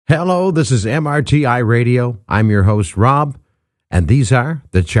Hello, this is MRTI Radio. I'm your host, Rob, and these are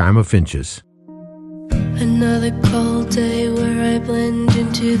the Charm of Finches. Another cold day where I blend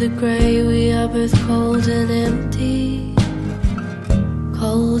into the grey. We are both cold and empty.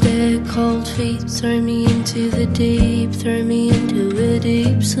 Cold air, cold feet, throw me into the deep, throw me into a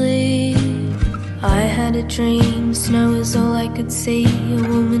deep sleep. I had a dream, snow is all I could see. A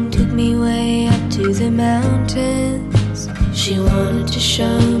woman took me way up to the mountains. She wanted to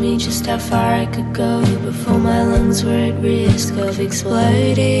show me just how far I could go before my lungs were at risk of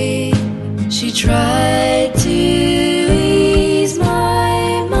exploding. She tried to ease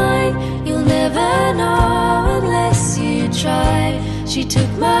my mind. You'll never know unless you try. She took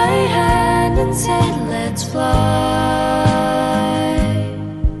my hand and said, let's fly.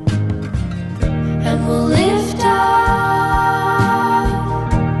 And we'll lift off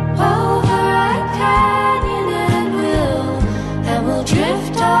over a canyon and we'll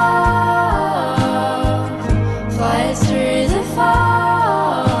drift off, fly through the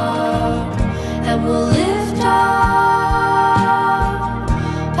fog, and we'll lift off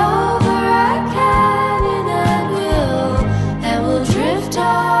over a canyon and we'll drift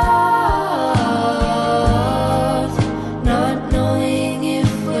off, not knowing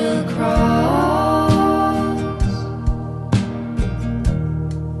if we'll cross.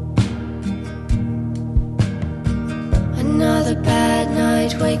 Another bad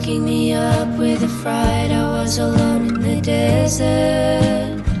night, waking me up with a fright. I was alone in the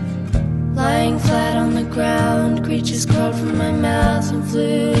desert, lying flat on the ground. Creatures crawled from my mouth and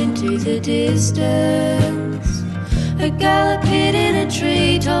flew into the distance. A gal appeared in a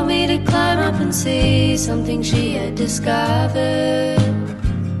tree, told me to climb up and see something she had discovered.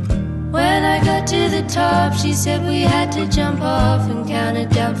 When I got to the top, she said we had to jump off and counted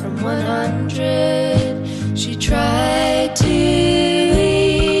down from 100. She tried to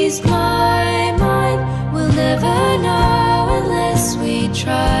ease my mind. We'll never know unless we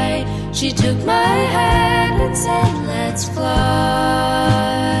try. She took my hand and said, let's fly.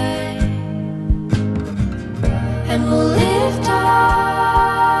 And we'll lift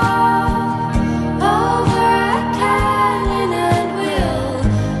off over a canyon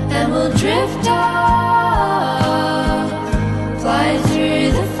and we'll drift off, fly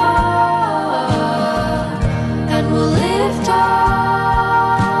through the fog, and we'll lift off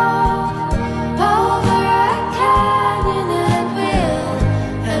over a canyon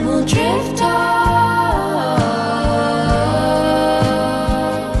and we'll drift off,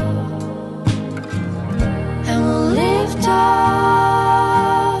 and we'll lift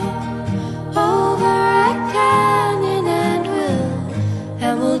off over a canyon and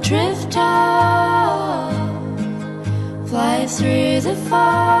we'll drift off, fly through the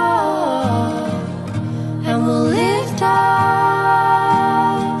fog, and we'll lift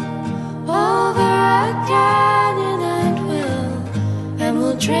off over a canyon and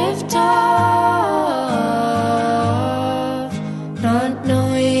we'll drift off, not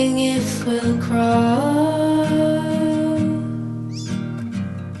knowing if we'll cross,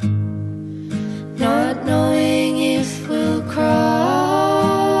 not knowing if we'll cross,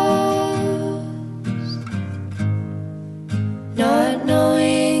 not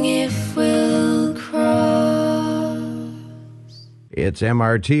knowing if we'll cross. It's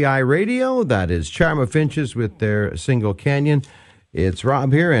MRTI Radio. That is Charm of Finches with their single Canyon. It's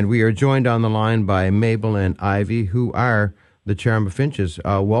Rob here, and we are joined on the line by Mabel and Ivy, who are the Charm of Finches.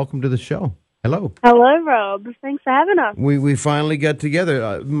 Welcome to the show. Hello. Hello, Rob. Thanks for having us. We finally got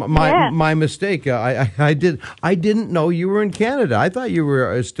together. My mistake. I didn't know you were in Canada. I thought you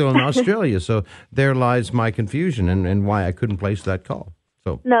were still in Australia. So there lies my confusion and why I couldn't place that call.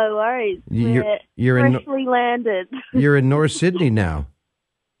 So no worries. You're freshly landed. You're in North Sydney now.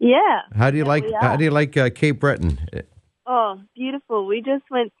 Yeah. How do you like Cape Breton? Oh, beautiful. We just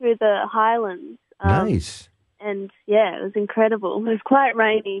went through the Highlands. Nice. And yeah, it was incredible. It was quite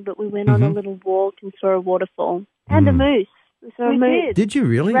rainy, but we went on a little walk and saw a waterfall and a moose. We saw a moose. Did you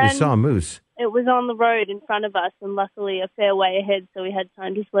really? You saw a moose? It was on the road in front of us, and luckily a fair way ahead, so we had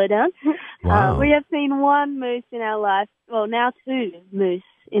time to slow down. Wow. We have seen one moose in our life. Well, now two moose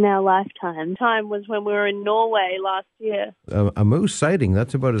in our lifetime. Time was when we were in Norway last year. A moose sighting,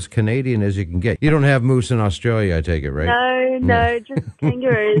 that's about as Canadian as you can get. You don't have moose in Australia, I take it, right? No, just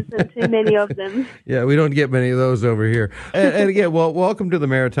kangaroos and too many of them. Yeah, we don't get many of those over here. And again, well, welcome to the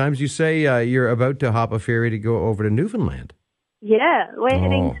Maritimes. You say you're about to hop a ferry to go over to Newfoundland. Yeah, we're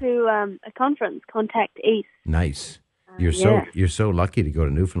heading to a conference, Contact East. Nice. You're so lucky to go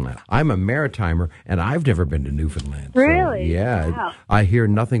to Newfoundland. I'm a Maritimer, and I've never been to Newfoundland. Really? So, yeah. Wow. I hear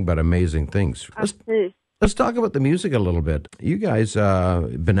nothing but amazing things. Us too. Let's talk about the music a little bit. You guys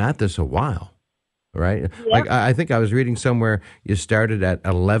been at this a while, right? Yep. Like I think I was reading somewhere you started at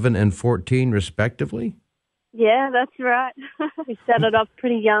 11 and 14 respectively. Yeah, that's right. We started off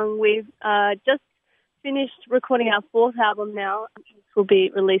pretty young. We've just finished recording our fourth album now, which will be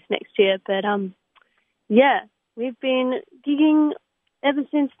released next year. But yeah, we've been gigging ever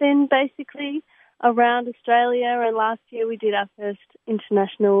since then, basically, around Australia. And last year we did our first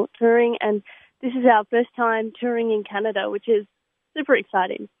international touring, and this is our first time touring in Canada, which is super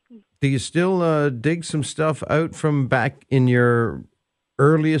exciting. Do you still dig some stuff out from back in your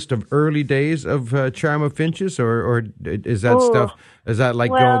earliest of early days of Charm of Finches, or is that stuff, is that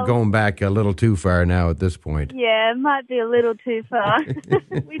like going back a little too far now at this point? Yeah, it might be a little too far.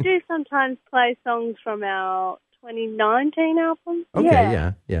 We do sometimes play songs from our 2019 album.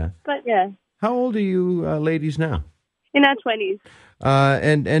 Okay, yeah. But yeah. How old are you ladies now? In our 20s.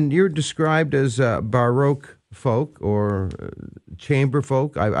 And you're described as Baroque folk or chamber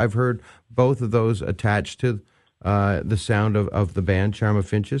folk. I've heard both of those attached to the sound of the band Charm of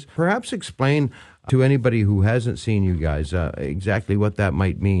Finches. Perhaps explain to anybody who hasn't seen you guys exactly what that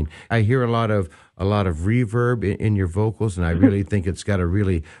might mean. I hear a lot of reverb in your vocals, and I really think it's got a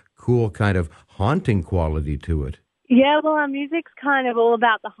really cool kind of haunting quality to it. Yeah, well, our music's kind of all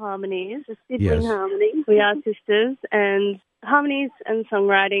about the harmonies, the sibling harmonies. We are sisters, and harmonies and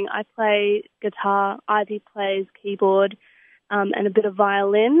songwriting. I play guitar, Ivy plays keyboard, and a bit of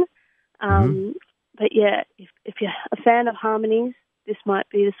violin. But yeah, if you're a fan of harmonies, this might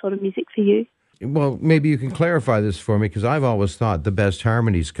be the sort of music for you. Well, maybe you can clarify this for me, because I've always thought the best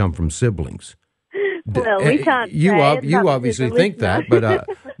harmonies come from siblings. Well, we can't. You obviously think that,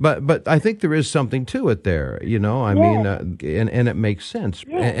 but I think there is something to it there. You know, I mean, and it makes sense.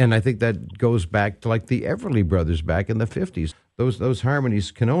 Yeah. And I think that goes back to like the Everly Brothers back in the 50s. Those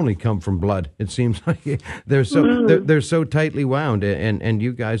harmonies can only come from blood. It seems like they're so tightly wound, and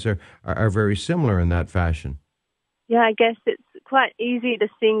you guys are very similar in that fashion. Yeah, I guess it's quite easy to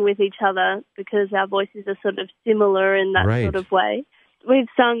sing with each other because our voices are sort of similar in that sort of way. We've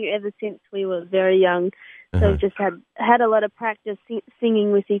sung ever since we were very young, so we've just had a lot of practice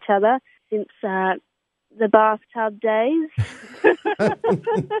singing with each other since the bathtub days.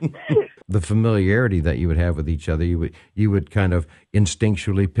 The familiarity that you would have with each other, you would kind of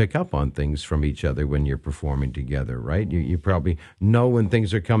instinctually pick up on things from each other when you're performing together, right? You probably know when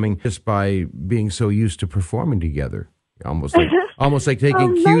things are coming just by being so used to performing together. Almost like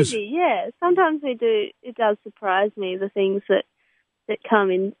taking cues. Maybe, yeah. Sometimes we do. It does surprise me, the things that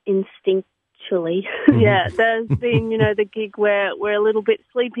come in instinctually. Yeah, there's been, the gig where we're a little bit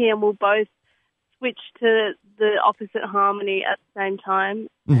sleepy and we'll both switch to the opposite harmony at the same time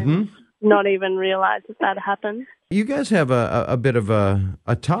and not even realize that happened. You guys have a bit of a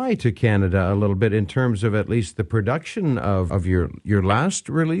tie to Canada a little bit in terms of at least the production of your last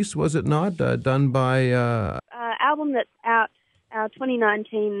release, was it not? Done by... album that's out, our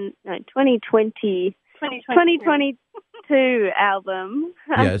 2022 album,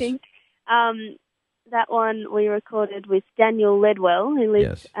 I think. That one we recorded with Daniel Ledwell, who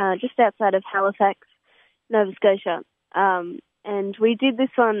lives just outside of Halifax, Nova Scotia. And we did this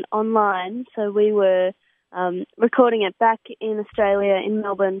one online, so we were recording it back in Australia, in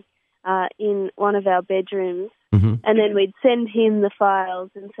Melbourne, in one of our bedrooms. And then we'd send him the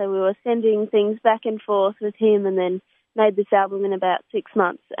files, and so we were sending things back and forth with him, and then made this album in about 6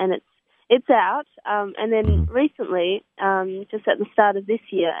 months, and it's out. And then recently, just at the start of this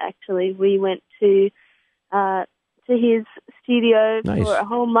year, actually, we went to his studio for a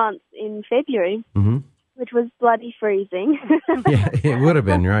whole month in February, which was bloody freezing. Yeah, it would have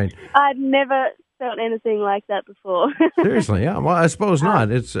been, right? I'd never felt anything like that before. Seriously, yeah. Well, I suppose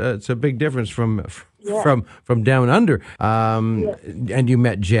not. It's a big difference from down under. And you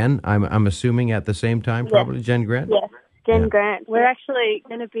met Jen, I'm assuming, at the same time, probably, Jen Grant? Yes. Jen Grant. We're actually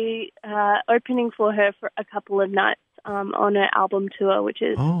going to be opening for her for a couple of nights on her album tour, which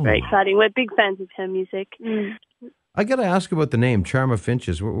is very exciting. We're big fans of her music. I got to ask about the name Charm of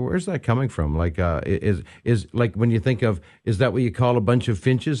Finches. Where's that coming from? Like, is like when you think of, is that what you call a bunch of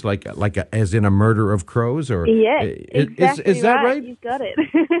finches? Like as in a murder of crows? Or exactly. Is that right? You've got it.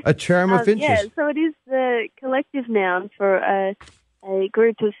 A charm of finches. Yeah, so it is the collective noun for a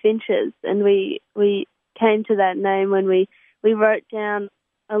group of finches, and we came to that name when we wrote down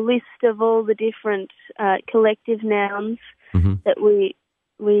a list of all the different collective nouns that we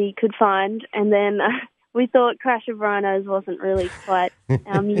could find, and then we thought Crash of Rhinos wasn't really quite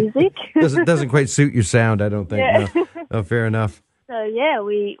our music. doesn't quite suit your sound, I don't think. Yeah. No, fair enough. So yeah,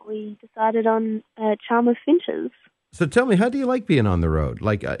 we decided on Charm of Finches. So tell me, how do you like being on the road?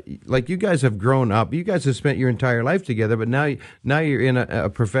 Like you guys have grown up. You guys have spent your entire life together, but now you're in a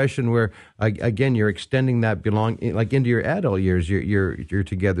profession where, again, you're extending that like into your adult years. You're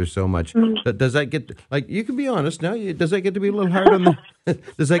together so much. Does that get, like, you can be honest now? Does that get to be a little hard on the?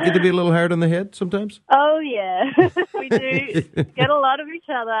 Does that get to be a little hard on the head sometimes? Oh yeah, we do get a lot of each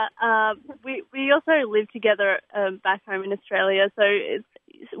other. We also live together back home in Australia, so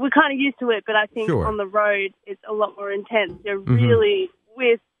we're kind of used to it, but I think on the road it's a lot more intense. You're really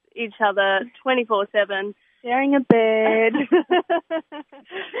with each other 24/7, sharing a bed.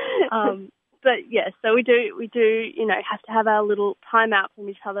 But yes, so we do, have to have our little time out from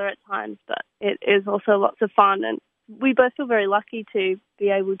each other at times, but it is also lots of fun, and we both feel very lucky to be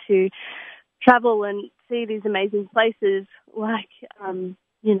able to travel and see these amazing places, like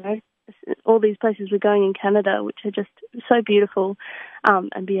all these places we're going in Canada, which are just so beautiful,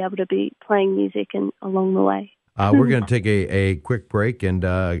 and be able to be playing music and along the way. We're going to take a quick break and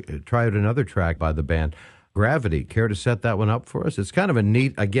try out another track by the band Gravity. Care to set that one up for us? It's kind of a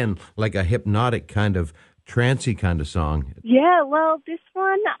neat, again, like a hypnotic kind of trancey kind of song. Yeah, well, this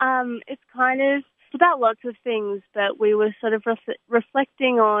one, it's about lots of things, but we were sort of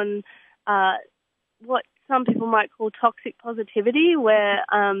reflecting on what some people might call toxic positivity, where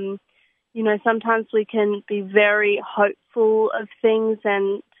sometimes we can be very hopeful of things,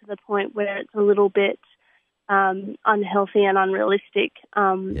 and to the point where it's a little bit unhealthy and unrealistic.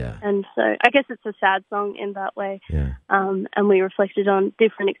 And so I guess it's a sad song in that way. Yeah. And we reflected on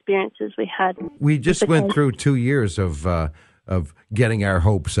different experiences we had. We just went through 2 years of getting our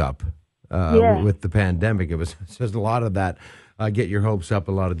hopes up with the pandemic. It was just a lot of that. Get your hopes up,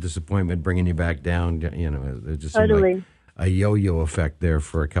 a lot of disappointment, bringing you back down. It just totally. Seemed like a yo-yo effect there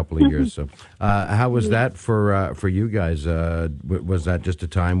for a couple of years. So, how was that for you guys? Was that just a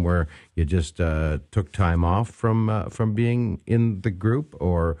time where you just took time off from being in the group,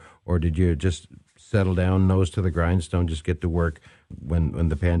 or did you just settle down, nose to the grindstone, just get to work when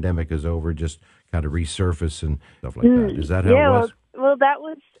the pandemic is over, just kind of resurface and stuff like that? Is that how it was? Well, that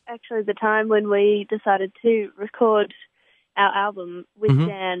was actually the time when we decided to record our album with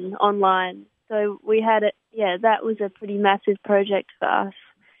Dan online. So we had it. Yeah, that was a pretty massive project for us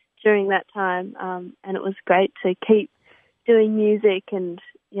during that time, and it was great to keep doing music and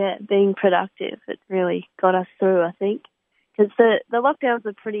being productive. It really got us through, I think, because the lockdowns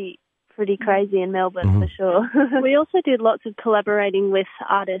are pretty crazy in Melbourne for sure. We also did lots of collaborating with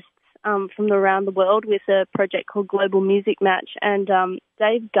artists from around the world with a project called Global Music Match, and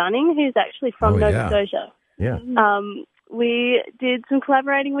Dave Gunning, who's actually from Nova Scotia. Yeah. We did some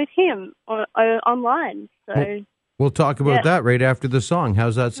collaborating with him online. So we'll talk about that right after the song.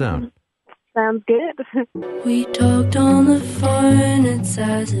 How's that sound? Sounds good. We talked on the phone, it's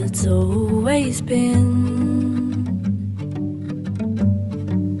as it's always been.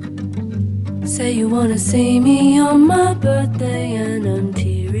 Say you want to see me on my birthday and I'm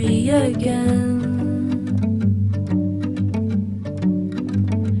teary again.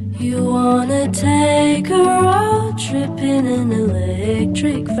 You wanna take a road trip in an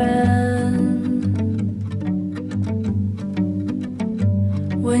electric van.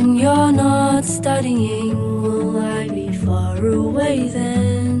 When you're not studying, will I be far away then?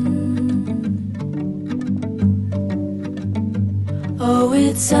 Oh,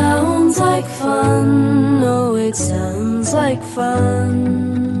 it sounds like fun, oh, it sounds like fun.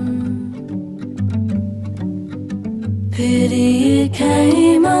 Pity it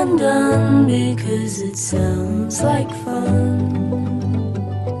came undone because it sounds like fun.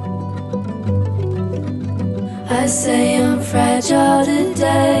 I say I'm fragile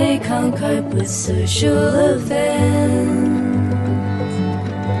today, can't cope with social events.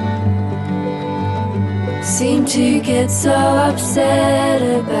 Seem to get so upset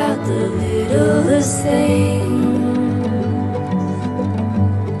about the littlest things.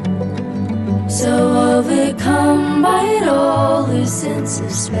 So overcome by it all, lose sense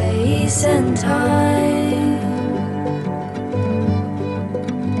of space and time.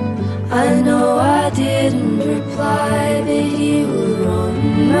 I know I didn't reply, but you were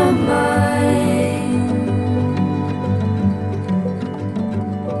on my mind.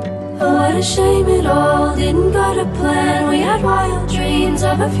 Oh, what a shame it all didn't go to plan. We had wild dreams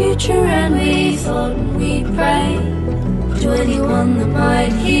of a future and we thought we'd pray to anyone that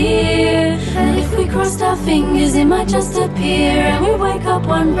might hear. And if we crossed our fingers it might just appear. And we wake up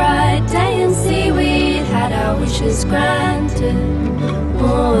one bright day and see we'd had our wishes granted.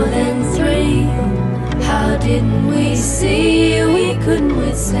 More than 3. How didn't we see we couldn't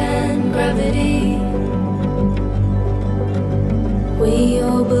withstand gravity? We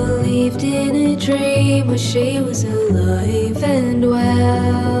all believed in a dream where she was alive and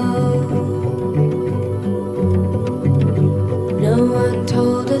well. No one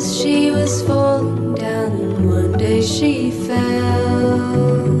told us she was falling down, and one day she fell.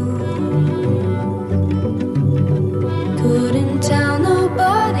 Couldn't tell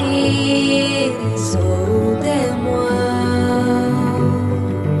nobody, it's all damn well.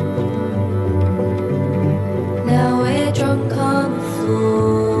 Now we're drunk on the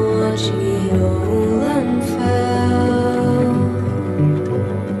floor, watching it all unfurl.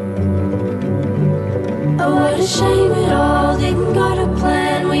 Oh, what a shame it all didn't go to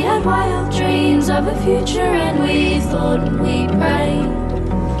plan. We had wild dreams of a future, and we thought and we prayed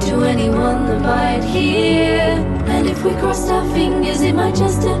to anyone that might hear. And if we crossed our fingers, it might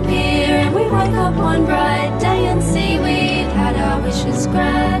just appear. And we wake up one bright day and see we'd had our wishes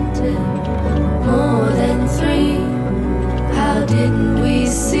granted. More than 3. How didn't we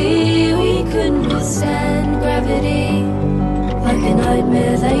see we couldn't withstand gravity? Like a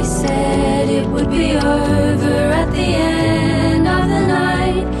nightmare, they said it would be over at the end of the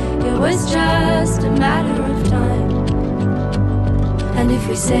night. It was just a matter of time. And if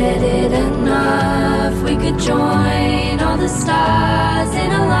we said it enough, we could join all the stars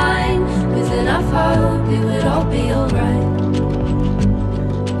in a line. With enough hope, it would all be alright.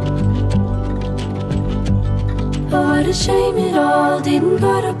 Oh, what a shame it all didn't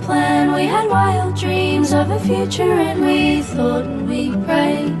go to plan. We had wild dreams of a future, and we thought and we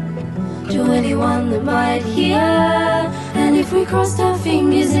prayed to anyone that might hear. And if we crossed our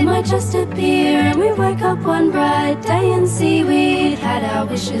fingers, it might just appear. And we wake up one bright day and see we'd had our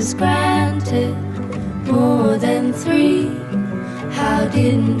wishes granted. More than 3. How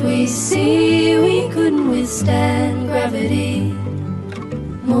didn't we see we couldn't withstand gravity?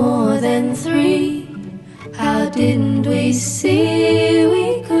 More than 3. How didn't we see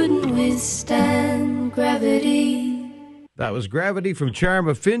we couldn't withstand gravity? That was Gravity from Charm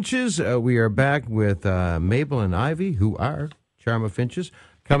of Finches. We are back with Mabel and Ivy, who are Charm of Finches,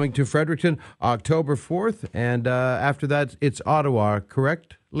 coming to Fredericton October 4th. And after that, it's Ottawa,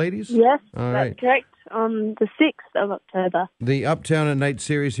 correct, ladies? Yes, all that's right. correct, on the 6th of October. The UPTOWN at Night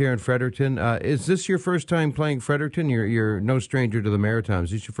series here in Fredericton. Is this your first time playing Fredericton? You're no stranger to the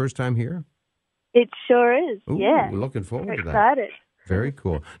Maritimes. Is this your first time here? It sure is, Ooh, yeah. We're looking forward to that. Excited. Very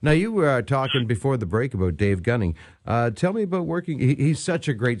cool. Now, you were talking before the break about Dave Gunning. Tell me about working. He's such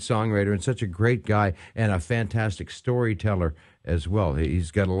a great songwriter and such a great guy and a fantastic storyteller as well. He's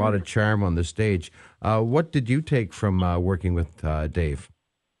got a lot of charm on the stage. What did you take from working with Dave?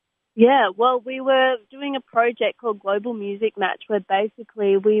 Yeah, well, we were doing a project called Global Music Match, where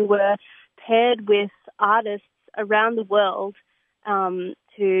basically we were paired with artists around the world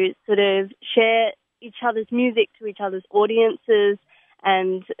to sort of share each other's music to each other's audiences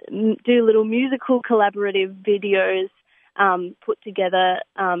and do little musical collaborative videos put together,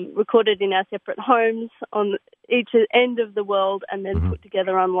 recorded in our separate homes on each end of the world, and then put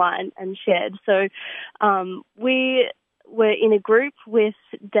together online and shared. So we were in a group with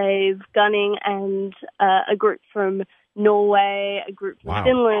Dave Gunning and a group from Norway, a group from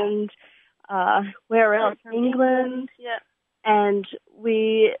Finland, where else? England. Yeah. And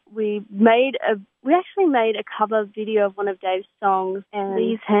we actually made a cover video of one of Dave's songs, and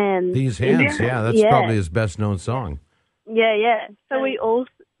These Hands. These Hands, yeah, that's probably his best known song. Yeah. So we all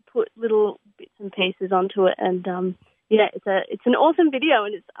put little bits and pieces onto it, and it's an awesome video,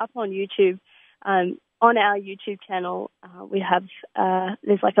 and it's up on YouTube. On our YouTube channel, we have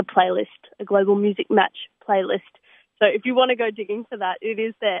there's like a playlist, a Global Music Match playlist. So if you want to go digging for that, it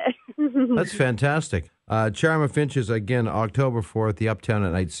is there. That's fantastic. Charm of Finches, again, October 4th, the UPTOWN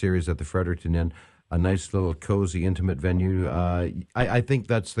at Night series at the Fredericton Inn. A nice little cozy, intimate venue. I think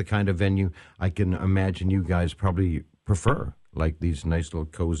that's the kind of venue I can imagine you guys probably prefer, like these nice little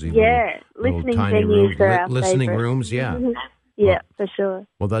cozy little tiny rooms. Listening rooms, yeah. Yeah, for sure.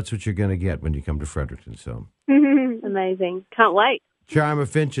 Well, that's what you're going to get when you come to Fredericton. So amazing. Can't wait. Charm of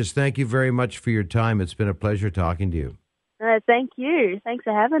Finches, thank you very much for your time. It's been a pleasure talking to you. Thank you. Thanks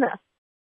for having us.